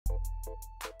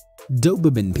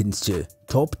Doberman Pinscher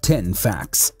Top 10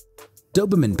 Facts.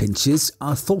 Doberman Pinschers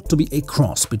are thought to be a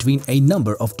cross between a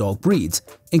number of dog breeds,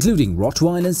 including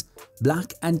Rottweilers,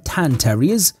 Black and Tan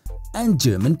Terriers, and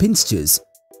German Pinschers.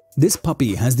 This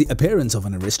puppy has the appearance of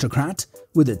an aristocrat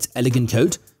with its elegant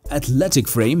coat, athletic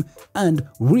frame, and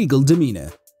regal demeanor.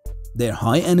 They're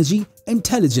high-energy,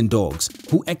 intelligent dogs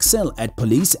who excel at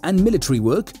police and military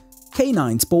work,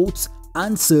 canine sports,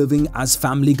 and serving as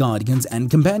family guardians and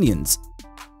companions.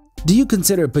 Do you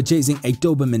consider purchasing a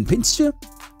Doberman Pinscher?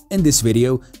 In this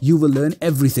video, you will learn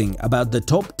everything about the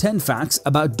top 10 facts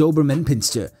about Doberman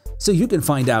Pinscher, so you can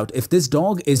find out if this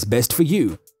dog is best for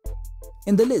you.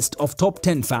 In the list of top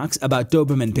 10 facts about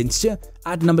Doberman Pinscher,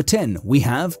 at number 10 we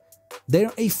have,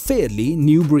 they're a fairly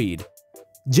new breed.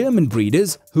 German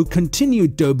breeders who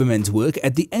continued Doberman's work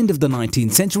at the end of the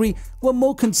 19th century were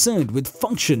more concerned with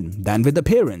function than with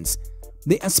appearance.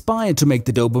 They aspired to make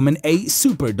the Doberman a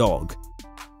super dog.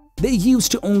 They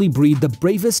used to only breed the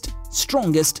bravest,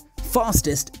 strongest,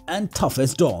 fastest, and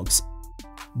toughest dogs.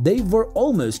 They were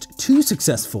almost too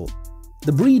successful.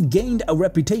 The breed gained a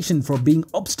reputation for being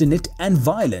obstinate and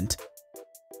violent.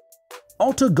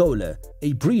 Otto Goehler,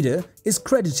 a breeder, is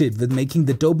credited with making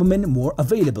the Doberman more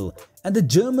available, and the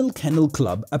German Kennel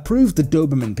Club approved the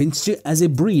Doberman Pinscher as a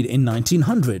breed in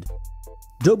 1900.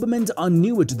 Dobermans are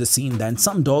newer to the scene than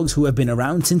some dogs who have been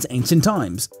around since ancient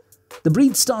times. The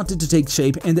breed started to take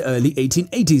shape in the early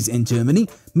 1880s in Germany,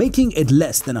 making it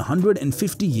less than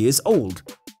 150 years old.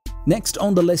 Next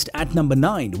on the list at number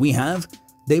 9 we have,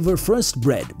 they were first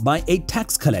bred by a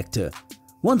tax collector.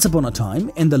 Once upon a time,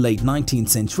 in the late 19th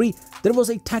century, there was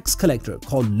a tax collector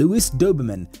called Louis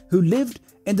Doberman who lived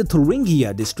in the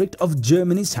Thuringia district of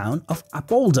Germany's town of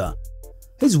Apolda.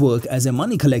 His work as a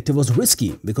money collector was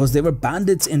risky because there were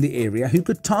bandits in the area who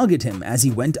could target him as he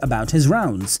went about his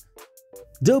rounds.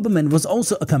 Doberman was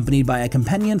also accompanied by a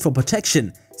companion for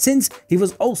protection, since he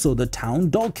was also the town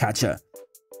dog catcher.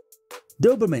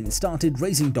 Doberman started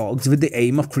raising dogs with the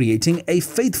aim of creating a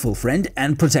faithful friend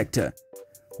and protector.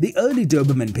 The early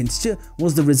Doberman Pinscher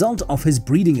was the result of his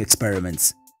breeding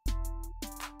experiments.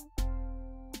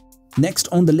 Next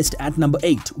on the list at number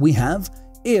 8 we have,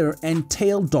 ear and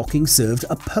tail docking served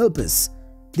a purpose.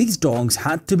 These dogs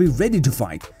had to be ready to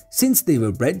fight since they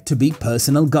were bred to be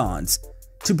personal guards.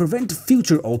 To prevent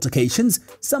future altercations,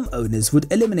 some owners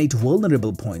would eliminate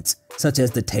vulnerable points such as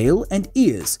the tail and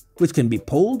ears, which can be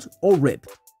pulled or ripped.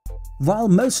 While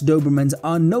most Dobermans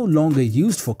are no longer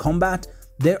used for combat,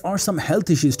 there are some health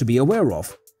issues to be aware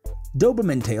of.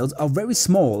 Doberman tails are very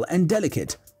small and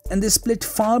delicate, and they split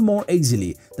far more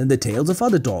easily than the tails of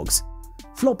other dogs.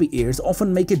 Floppy ears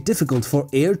often make it difficult for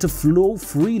air to flow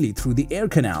freely through the ear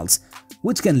canals,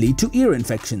 which can lead to ear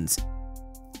infections.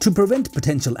 To prevent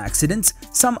potential accidents,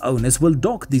 some owners will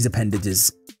dock these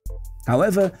appendages.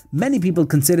 However, many people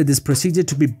consider this procedure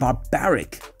to be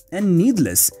barbaric and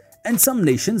needless, and some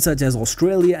nations such as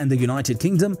Australia and the United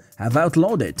Kingdom have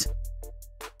outlawed it.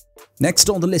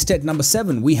 Next on the list at number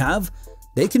 7 we have,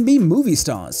 they can be movie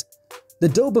stars. The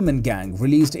Doberman Gang,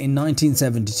 released in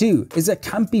 1972, is a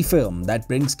campy film that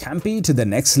brings campy to the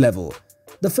next level.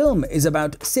 The film is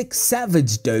about 6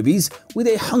 savage Dobies with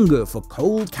a hunger for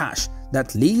cold cash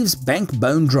that leaves bank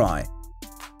bone dry.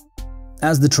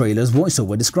 As the trailer's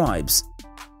voiceover describes,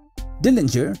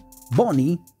 Dillinger,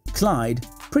 Bonnie, Clyde,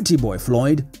 Pretty Boy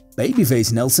Floyd,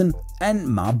 Babyface Nelson, and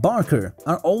Ma Barker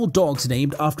are all dogs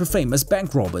named after famous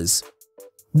bank robbers.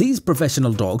 These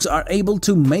professional dogs are able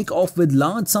to make off with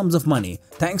large sums of money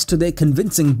thanks to their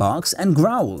convincing barks and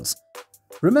growls.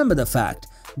 Remember the fact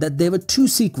that there were 2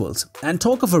 sequels, and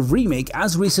talk of a remake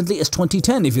as recently as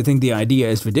 2010 if you think the idea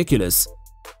is ridiculous.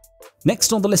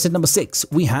 Next on the list at number 6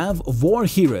 we have War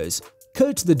Heroes.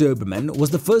 Kurt the Doberman was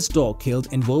the first dog killed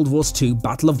in World War II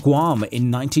Battle of Guam in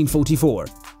 1944.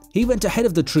 He went ahead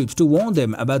of the troops to warn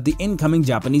them about the incoming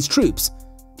Japanese troops.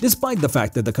 Despite the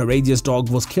fact that the courageous dog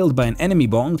was killed by an enemy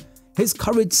bomb, his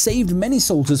courage saved many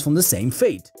soldiers from the same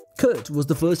fate. Kurt was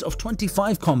the first of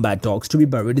 25 combat dogs to be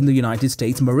buried in the United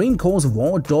States Marine Corps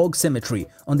War Dog Cemetery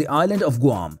on the island of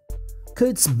Guam.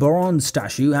 Kurt's bronze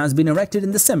statue has been erected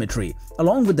in the cemetery,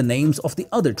 along with the names of the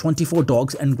other 24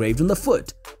 dogs engraved on the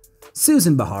foot.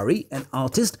 Susan Bahari, an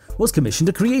artist, was commissioned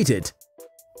to create it.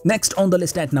 Next on the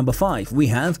list at number 5 we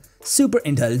have Super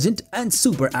Intelligent and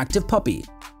Super Active Puppy.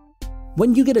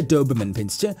 When you get a Doberman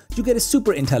Pinscher, you get a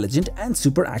super intelligent and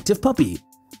super active puppy.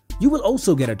 You will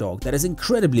also get a dog that is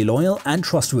incredibly loyal and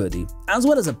trustworthy, as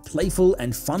well as a playful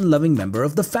and fun-loving member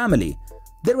of the family.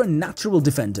 They're a natural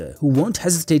defender who won't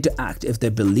hesitate to act if they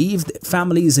believe their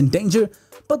family is in danger,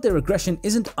 but their aggression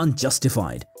isn't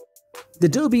unjustified. The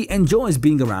Dobie enjoys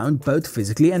being around both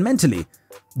physically and mentally.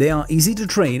 They are easy to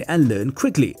train and learn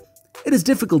quickly. It is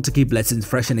difficult to keep lessons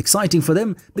fresh and exciting for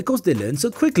them because they learn so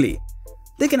quickly.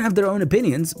 They can have their own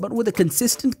opinions, but with a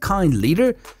consistent, kind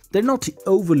leader, they're not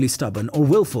overly stubborn or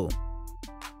willful.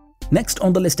 Next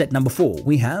on the list at number 4,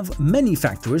 we have many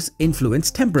factors influence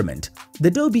temperament.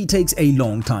 The Dobie takes a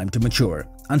long time to mature.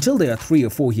 Until they are 3 or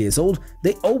 4 years old,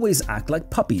 they always act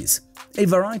like puppies. A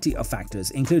variety of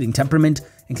factors including temperament,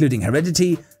 including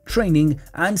heredity, training,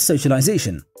 and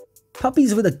socialization.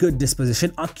 Puppies with a good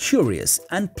disposition are curious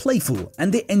and playful,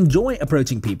 and they enjoy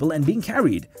approaching people and being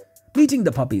carried. Meeting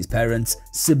the puppy's parents,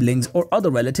 siblings, or other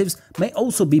relatives may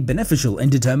also be beneficial in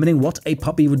determining what a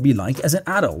puppy would be like as an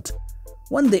adult.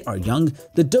 When they are young,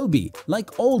 the Dobie,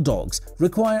 like all dogs,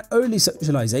 require early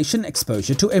socialization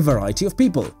exposure to a variety of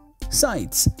people,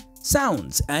 sights,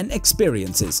 sounds, and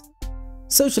experiences.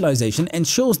 Socialization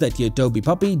ensures that your Dobie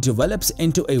puppy develops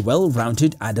into a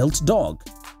well-rounded adult dog.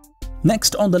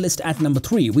 Next on the list at number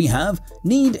 3, we have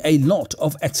need a lot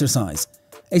of exercise.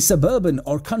 A suburban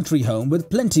or country home with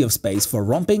plenty of space for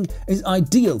romping is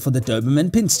ideal for the Doberman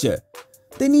Pinscher.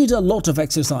 They need a lot of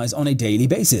exercise on a daily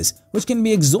basis, which can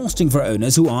be exhausting for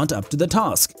owners who aren't up to the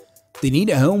task. They need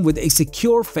a home with a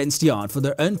secure fenced yard for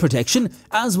their own protection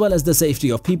as well as the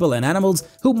safety of people and animals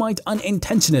who might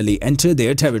unintentionally enter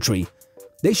their territory.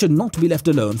 They should not be left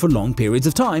alone for long periods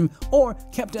of time or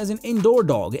kept as an indoor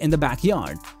dog in the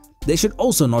backyard. They should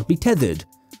also not be tethered.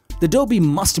 The Dobie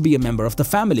must be a member of the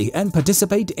family and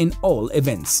participate in all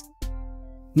events.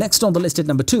 Next on the list at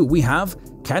number 2, we have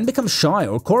can become shy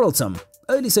or quarrelsome.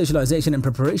 Early socialization and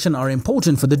preparation are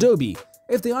important for the Dobie.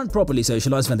 If they aren't properly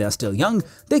socialized when they are still young,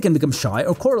 they can become shy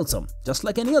or quarrelsome, just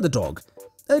like any other dog.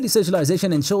 Early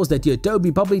socialization ensures that your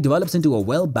Dobie puppy develops into a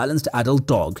well-balanced adult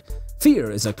dog.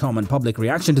 Fear is a common public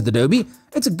reaction to the Dobie.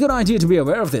 It's a good idea to be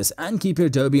aware of this and keep your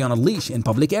Dobie on a leash in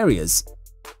public areas.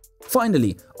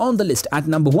 Finally, on the list at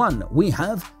number 1, we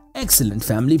have excellent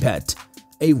family pet.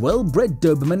 A well-bred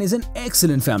Doberman is an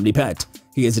excellent family pet.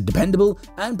 He is dependable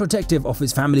and protective of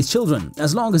his family's children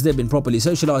as long as they've been properly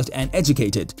socialized and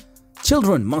educated.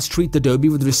 Children must treat the Dobie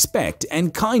with respect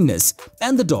and kindness,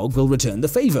 and the dog will return the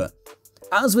favor.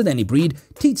 As with any breed,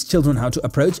 teach children how to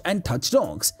approach and touch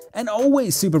dogs, and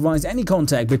always supervise any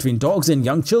contact between dogs and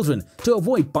young children to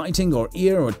avoid biting or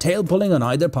ear or tail pulling on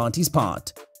either party's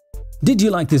part. Did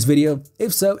you like this video?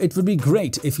 If so, it would be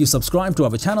great if you subscribe to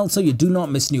our channel so you do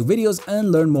not miss new videos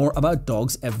and learn more about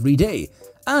dogs every day.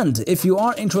 And if you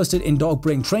are interested in dog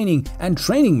brain training and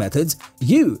training methods,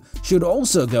 you should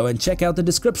also go and check out the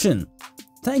description.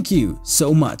 Thank you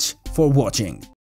so much for watching.